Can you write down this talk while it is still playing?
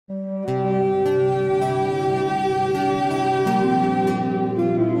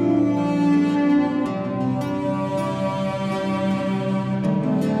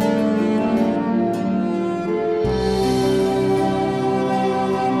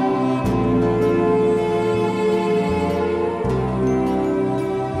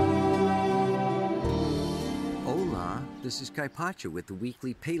Pacha with the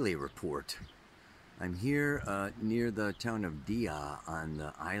weekly Pele report. I'm here near the town of Dia on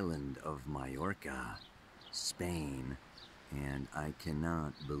the island of Mallorca, Spain, and I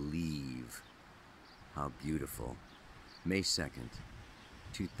cannot believe how beautiful. May 2nd,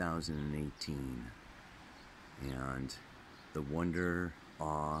 2018, and the wonder,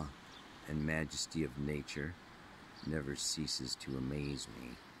 awe, and majesty of nature never ceases to amaze me.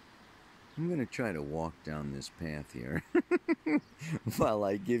 I'm going to try to walk down this path here while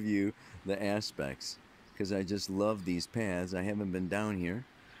I give you the aspects, because I just love these paths. I haven't been down here.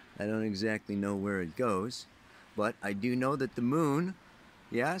 I don't exactly know where it goes, but I do know that the moon,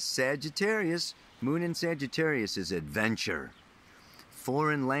 yeah, Sagittarius, moon in Sagittarius is adventure.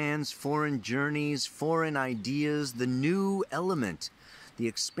 Foreign lands, foreign journeys, foreign ideas, the new element, the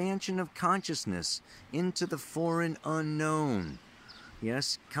expansion of consciousness into the foreign unknown.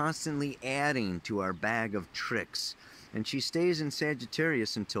 Yes, constantly adding to our bag of tricks. And she stays in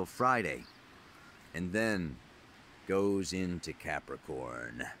Sagittarius until Friday. And then goes into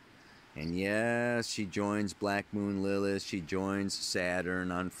Capricorn. And yes, she joins Black Moon Lilith. She joins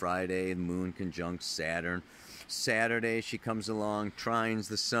Saturn on Friday. The moon conjuncts Saturn. Saturday she comes along, trines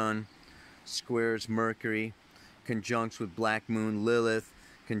the sun, squares Mercury, conjuncts with Black Moon Lilith,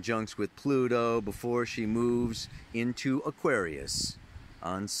 conjuncts with Pluto before she moves into Aquarius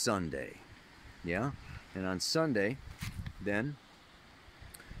on Sunday. Yeah? And on Sunday, then,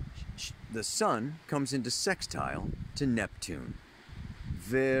 the sun comes into sextile to Neptune.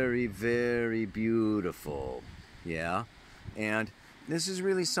 Very, very beautiful. Yeah? And this is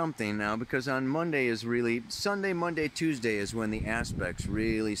really something now, because on Monday is really, Sunday, Monday, Tuesday is when the aspects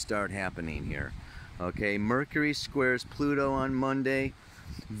really start happening here. Okay? Mercury squares Pluto on Monday.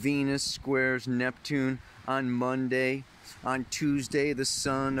 Venus squares Neptune on Monday. On Tuesday, the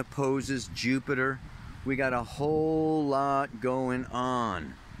sun opposes Jupiter. We got a whole lot going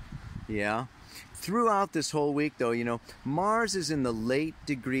on. Yeah? Throughout this whole week, though, you know, Mars is in the late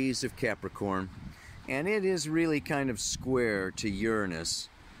degrees of Capricorn, and it is really kind of square to Uranus,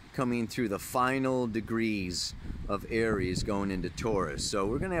 coming through the final degrees of Aries going into Taurus. So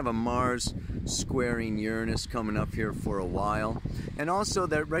we're going to have a Mars squaring Uranus coming up here for a while. And also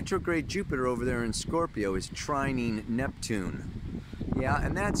that retrograde Jupiter over there in Scorpio is trining Neptune. Yeah,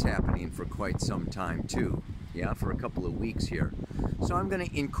 and that's happening for quite some time too. Yeah, for a couple of weeks here. So I'm going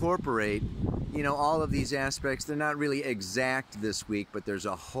to incorporate, you know, all of these aspects. They're not really exact this week, but there's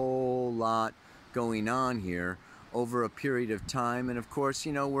a whole lot going on here over a period of time. And of course,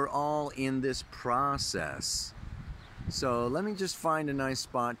 you know, we're all in this process. So let me just find a nice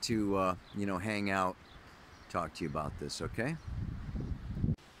spot to, you know, hang out, talk to you about this, okay?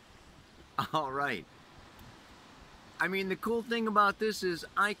 All right. I mean, the cool thing about this is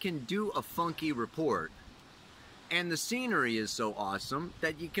I can do a funky report, and the scenery is so awesome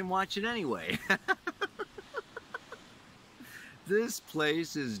that you can watch it anyway. This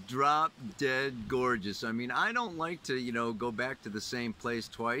place is drop dead gorgeous. I mean, I don't like to, you know, go back to the same place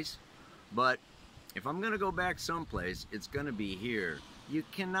twice, but if I'm going to go back someplace, it's going to be here. You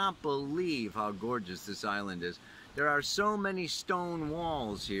cannot believe how gorgeous this island is. There are so many stone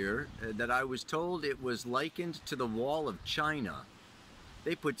walls here that I was told it was likened to the Wall of China.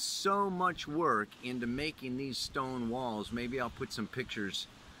 They put so much work into making these stone walls. Maybe I'll put some pictures,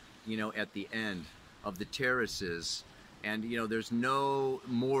 you know, at the end of the terraces. And, you know, there's no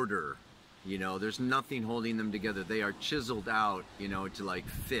mortar, you know, there's nothing holding them together. They are chiseled out, you know, to like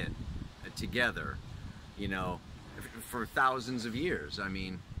fit together, you know, for thousands of years. I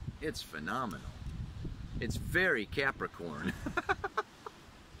mean, it's phenomenal. It's very Capricorn.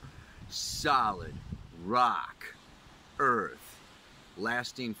 Solid rock, earth,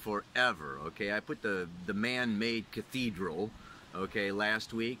 lasting forever. Okay, I put the man-made cathedral, okay,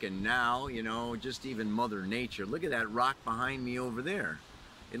 last week, and now, you know, just even Mother Nature. Look at that rock behind me over there.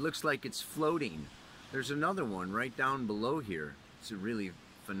 It looks like it's floating. There's another one right down below here. It's a really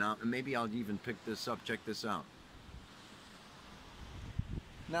phenomenal. Maybe I'll even pick this up. Check this out.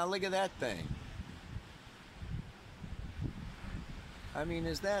 Now look at that thing. I mean,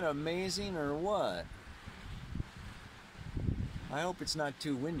 is that amazing or what? I hope it's not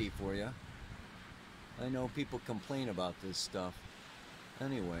too windy for you. I know people complain about this stuff.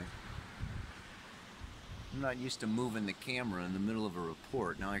 Anyway, I'm not used to moving the camera in the middle of a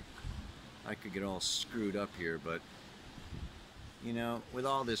report. Now I could get all screwed up here, but you know, with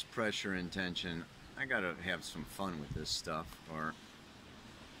all this pressure and tension, I gotta have some fun with this stuff, or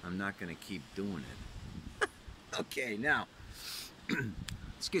I'm not gonna keep doing it. Okay, now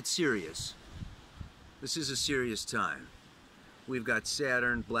let's get serious. This is a serious time. We've got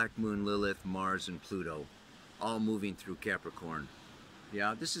Saturn, Black Moon Lilith, Mars, and Pluto all moving through Capricorn.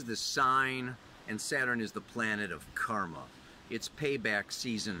 Yeah, this is the sign, and Saturn is the planet of karma. It's payback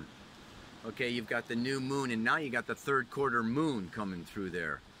season. Okay, you've got the new moon, and now you got the third quarter moon coming through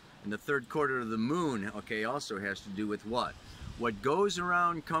there. And the third quarter of the moon, okay, also has to do with what? What goes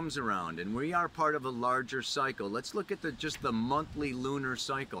around comes around, and we are part of a larger cycle. Let's look at just the monthly lunar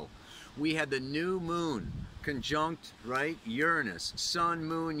cycle. We had the new moon conjunct, right, Uranus, Sun,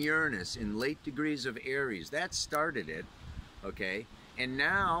 Moon, Uranus in late degrees of Aries. That started it, okay? And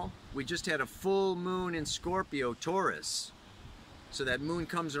now we just had a full moon in Scorpio, Taurus. So that moon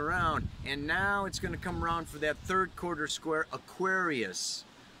comes around, and now it's going to come around for that third quarter square Aquarius,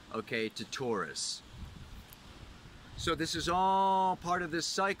 okay, to Taurus. So this is all part of this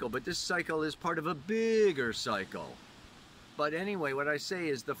cycle, but this cycle is part of a bigger cycle. But anyway, what I say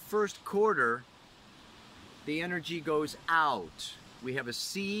is the first quarter, the energy goes out. We have a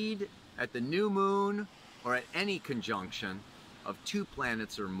seed at the new moon or at any conjunction of 2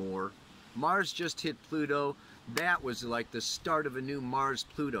 planets or more. Mars just hit Pluto. That was like the start of a new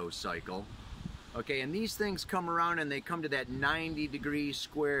Mars-Pluto cycle. Okay, and these things come around and they come to that 90-degree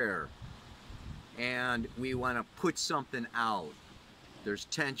square. And we want to put something out. There's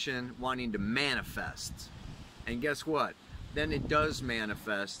tension, wanting to manifest. And guess what? Then it does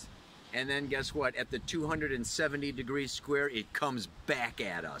manifest. And then guess what? At the 270-degree square, it comes back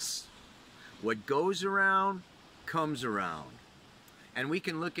at us. What goes around, comes around. And we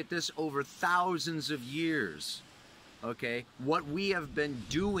can look at this over thousands of years. Okay? What we have been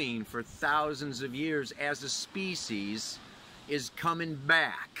doing for thousands of years as a species is coming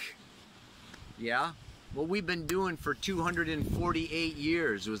back. Yeah? What we've been doing for 248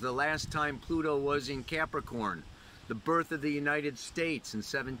 years was the last time Pluto was in Capricorn. The birth of the United States in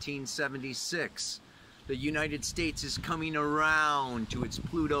 1776. The United States is coming around to its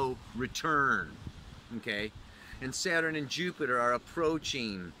Pluto return. Okay? And Saturn and Jupiter are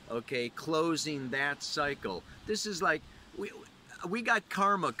approaching, okay, closing that cycle. This is like, we got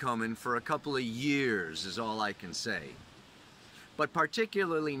karma coming for a couple of years, is all I can say. But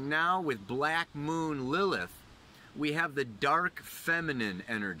particularly now with Black Moon Lilith, we have the dark feminine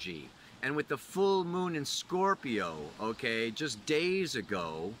energy. And with the full moon in Scorpio, okay, just days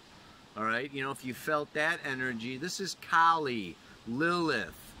ago, all right, you know, if you felt that energy, this is Kali,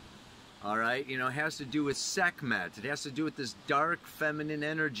 Lilith. All right, you know, it has to do with Sekhmet. It has to do with this dark feminine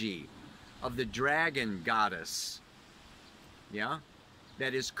energy of the dragon goddess. Yeah?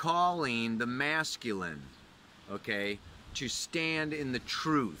 That is calling the masculine, okay, to stand in the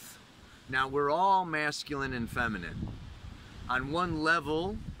truth. Now, we're all masculine and feminine. On one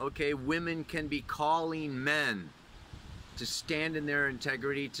level, okay, women can be calling men to stand in their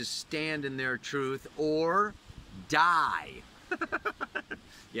integrity, to stand in their truth, or die.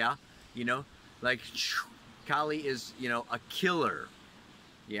 Yeah? You know, like Kali is, you know, a killer.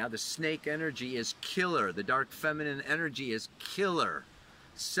 Yeah, the snake energy is killer. The dark feminine energy is killer.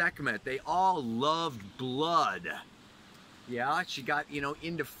 Sekhmet, they all loved blood. Yeah, she got, you know,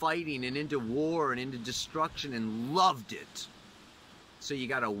 into fighting and into war and into destruction and loved it. So you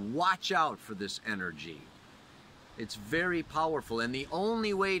got to watch out for this energy. It's very powerful, and the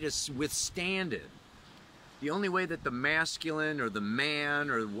only way to withstand it, the only way that the masculine or the man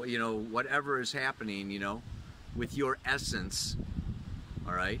or, you know, whatever is happening, you know, with your essence,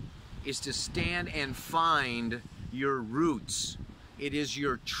 all right, is to stand and find your roots. It is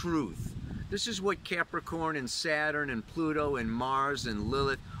your truth. This is what Capricorn and Saturn and Pluto and Mars and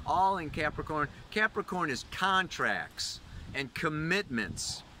Lilith, all in Capricorn. Capricorn is contracts and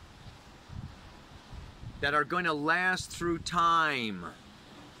commitments that are going to last through time.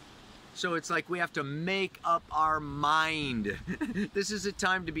 So it's like we have to make up our mind. This is a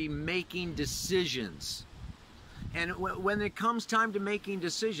time to be making decisions. And when it comes time to making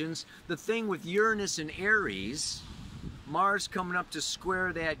decisions, the thing with Uranus and Aries, Mars coming up to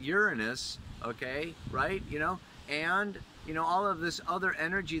square that Uranus, okay, right, you know, and, you know, all of this other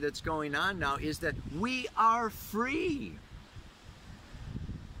energy that's going on now is that we are free.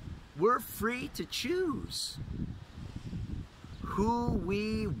 We're free to choose who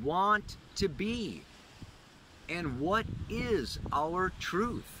we want to be and what is our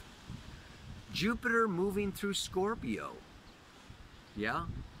truth. Jupiter moving through Scorpio, yeah,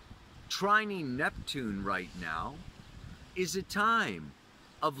 trining Neptune right now, is a time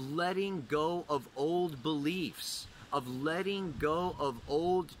of letting go of old beliefs, of letting go of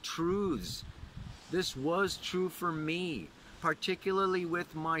old truths. This was true for me, particularly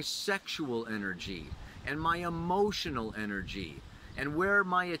with my sexual energy and my emotional energy and where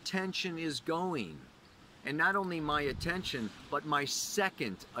my attention is going. And not only my attention, but my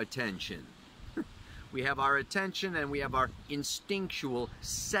second attention. We have our attention and we have our instinctual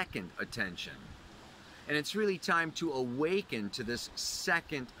second attention. And it's really time to awaken to this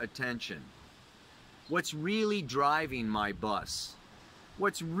second attention. What's really driving my bus?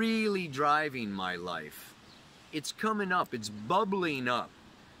 What's really driving my life? It's coming up, it's bubbling up.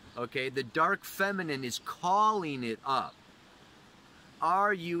 Okay, the dark feminine is calling it up.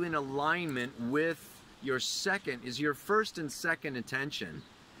 Are you in alignment with your second? Is your first and second attention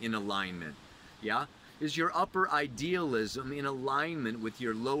in alignment? Yeah? Is your upper idealism in alignment with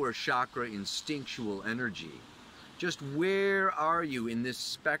your lower chakra instinctual energy? Just where are you in this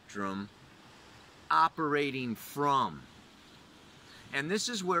spectrum operating from? And this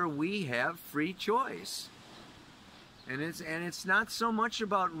is where we have free choice. And it's not so much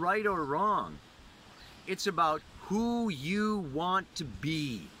about right or wrong. It's about who you want to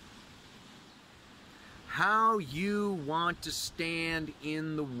be. How you want to stand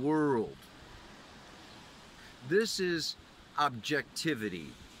in the world. This is objectivity.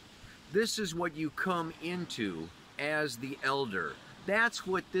 This is what you come into as the elder. That's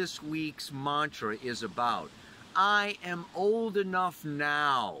what this week's mantra is about. I am old enough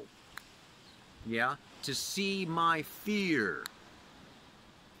now, yeah, to see my fear.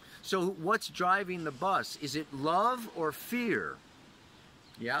 So what's driving the bus? Is it love or fear?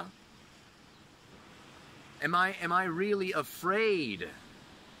 Yeah? Am I really afraid,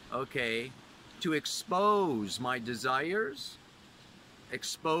 okay, to expose my desires,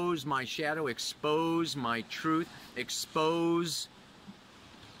 expose my shadow, expose my truth, expose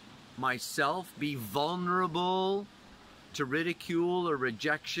myself, be vulnerable to ridicule or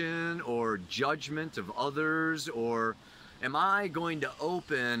rejection or judgment of others? Or am I going to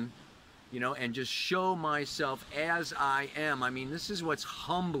open, and just show myself as I am? I mean, this is what's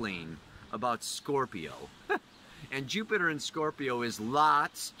humbling about Scorpio. And Jupiter in Scorpio is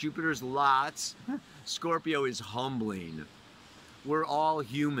lots. Jupiter's lots. Scorpio is humbling. We're all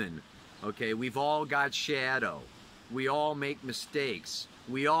human, okay? We've all got shadow. We all make mistakes.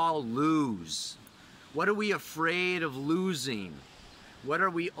 We all lose. What are we afraid of losing? What are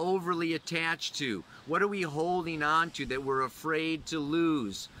we overly attached to? What are we holding on to that we're afraid to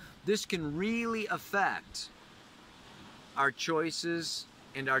lose? This can really affect our choices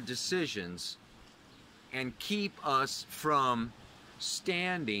and our decisions and keep us from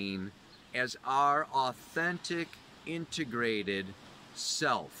standing as our authentic, integrated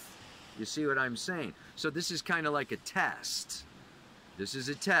self. You see what I'm saying? So this is kind of like a test. This is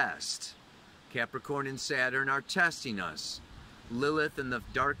a test. Capricorn and Saturn are testing us. Lilith and the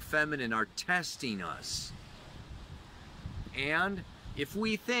dark feminine are testing us. And if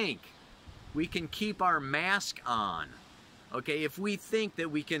we think we can keep our mask on, okay, if we think that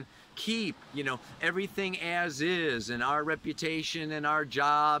we can keep, everything as is, and our reputation and our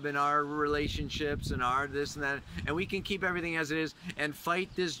job and our relationships and our this and that, and we can keep everything as it is and fight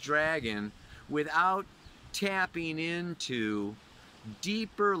this dragon without tapping into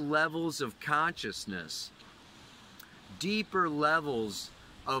deeper levels of consciousness, deeper levels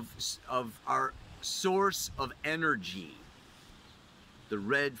of our source of energy, the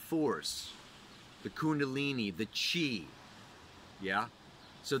red force, the kundalini, the chi, yeah?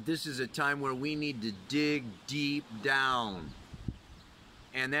 So this is a time where we need to dig deep down.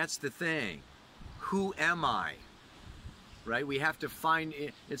 And that's the thing. Who am I? Right? We have to find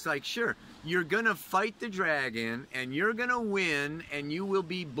it. It's like, sure, you're going to fight the dragon and you're going to win and you will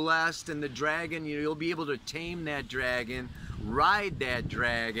be blessed, and the dragon, you'll be able to tame that dragon, ride that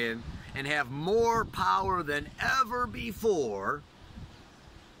dragon, and have more power than ever before.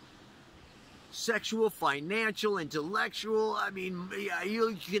 Sexual, financial, intellectual, I mean, yeah,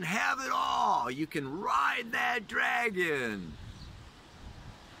 you can have it all. You can ride that dragon.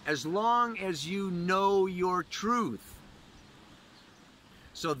 As long as you know your truth.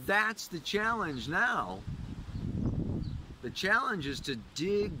 So that's the challenge now. The challenge is to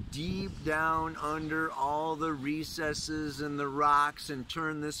dig deep down under all the recesses and the rocks and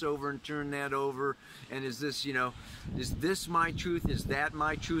turn this over and turn that over. And is this, is this my truth? Is that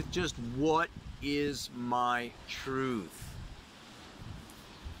my truth? Just what is my truth?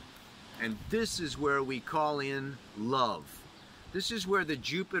 And this is where we call in love. This is where the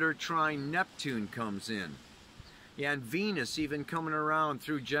Jupiter trine Neptune comes in. Yeah, and Venus even coming around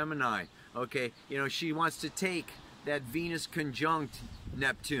through Gemini. Okay, she wants to take that Venus conjunct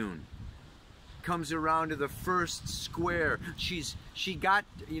Neptune. Comes around to the first square. She got,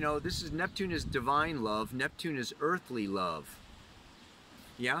 this is Neptune is divine love. Neptune is earthly love.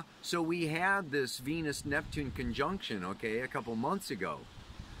 Yeah, so we had this Venus-Neptune conjunction, okay, a couple months ago.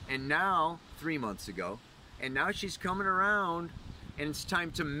 And now, 3 months ago, and now she's coming around, and it's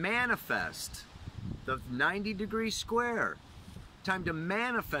time to manifest the 90-degree square. Time to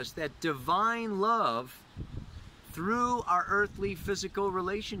manifest that divine love through our earthly physical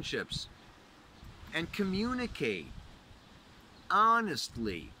relationships and communicate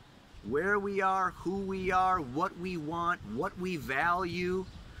honestly where we are, who we are, what we want, what we value,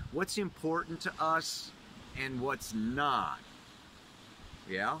 what's important to us, and what's not.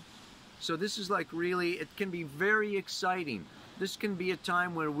 Yeah? So this is like really, it can be very exciting. This can be a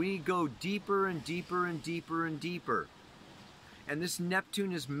time where we go deeper and deeper and deeper and deeper. And this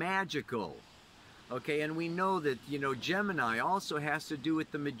Neptune is magical. Okay, and we know that, you know, Gemini also has to do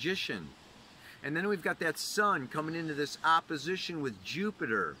with the magician. And then we've got that Sun coming into this opposition with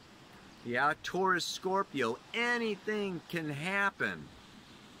Jupiter. Yeah, Taurus, Scorpio. Anything can happen.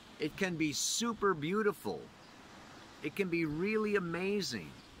 It can be super beautiful. It can be really amazing.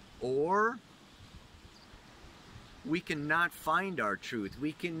 Or we cannot find our truth.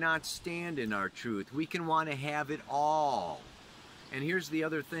 We cannot stand in our truth. We can want to have it all. And here's the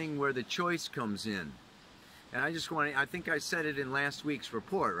other thing where the choice comes in. And I think I said it in last week's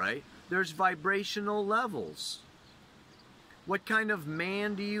report, right? There's vibrational levels. What kind of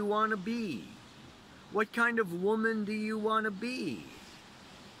man do you want to be? What kind of woman do you want to be?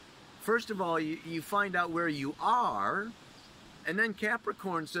 First of all, you find out where you are, and then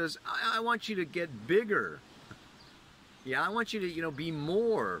Capricorn says, I want you to get bigger. Yeah, I want you to, you know, be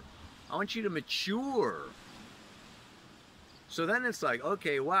more. I want you to mature. So then it's like,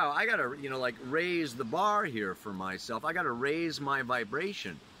 okay, wow, I got to, you know, like raise the bar here for myself. I got to raise my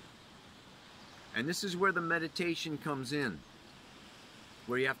vibration. And this is where the meditation comes in,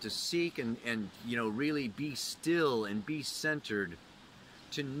 where you have to seek and you know, really be still and be centered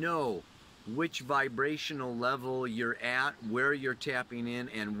to know which vibrational level you're at, where you're tapping in,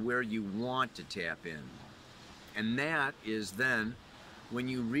 and where you want to tap in. And that is then when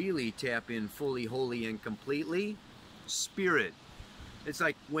you really tap in fully, wholly, and completely. Spirit. It's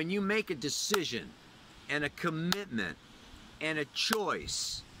like when you make a decision and a commitment and a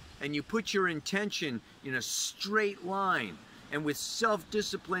choice, and you put your intention in a straight line, and with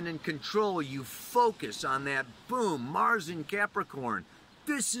self-discipline and control you focus on that, boom, Mars in Capricorn,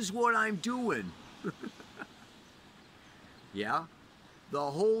 this is what I'm doing. Yeah?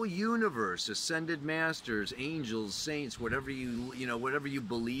 The whole universe, ascended masters, angels, saints, whatever whatever you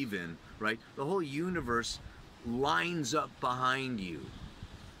believe in, right? The whole universe lines up behind you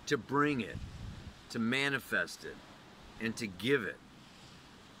to bring it, to manifest it, and to give it.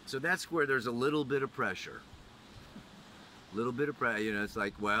 So that's where there's a little bit of pressure. A little bit of pressure, you know, it's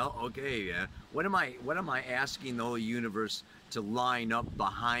like, well, okay, yeah. What am I asking the whole universe to line up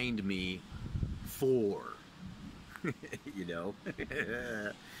behind me for? You know?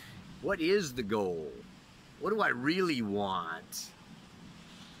 What is the goal? What do I really want?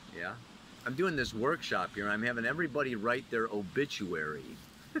 Yeah? I'm doing this workshop here. I'm having everybody write their obituary.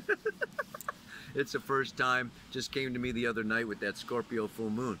 It's the first time. Just came to me the other night with that Scorpio full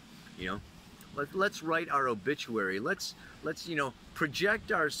moon. You know, let's write our obituary. Let's you know,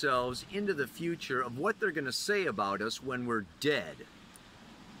 project ourselves into the future of what they're going to say about us when we're dead.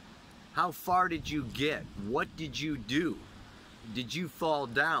 How far did you get? What did you do? Did you fall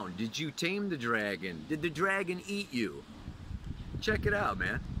down? Did you tame the dragon? Did the dragon eat you? Check it out,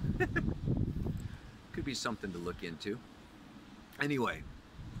 man. Could be something to look into. Anyway,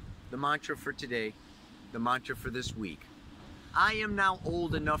 the mantra for today, the mantra for this week. I am now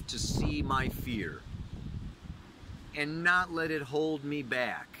old enough to see my fear and not let it hold me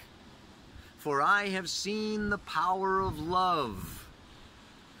back. For I have seen the power of love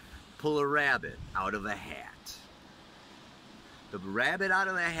pull a rabbit out of a hat. The rabbit out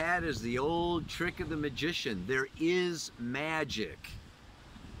of the hat is the old trick of the magician. There is magic.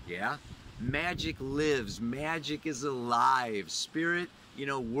 Yeah? Magic lives. Magic is alive. Spirit, you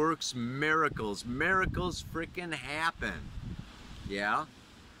know, works miracles. Miracles frickin' happen. Yeah?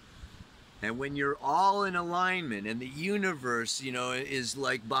 And when you're all in alignment and the universe, you know, is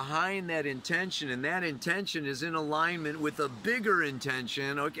like behind that intention, and that intention is in alignment with a bigger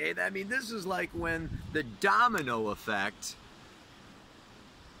intention, okay, I mean, this is like when the domino effect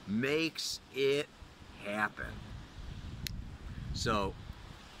makes it happen. So,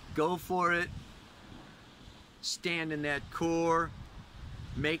 go for it. Stand in that core.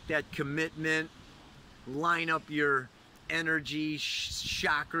 Make that commitment. Line up your energy,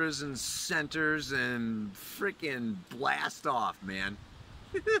 chakras and centers, and freaking blast off, man.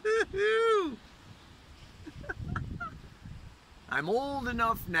 I'm old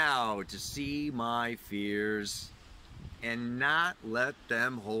enough now to see my fears and not let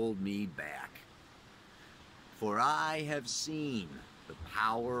them hold me back. For I have seen the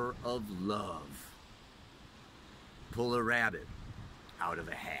power of love pull a rabbit out of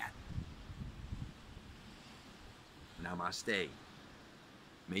a hat. Namaste.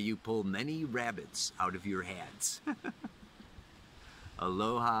 May you pull many rabbits out of your hats.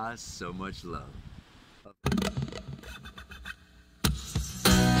 Aloha, so much love.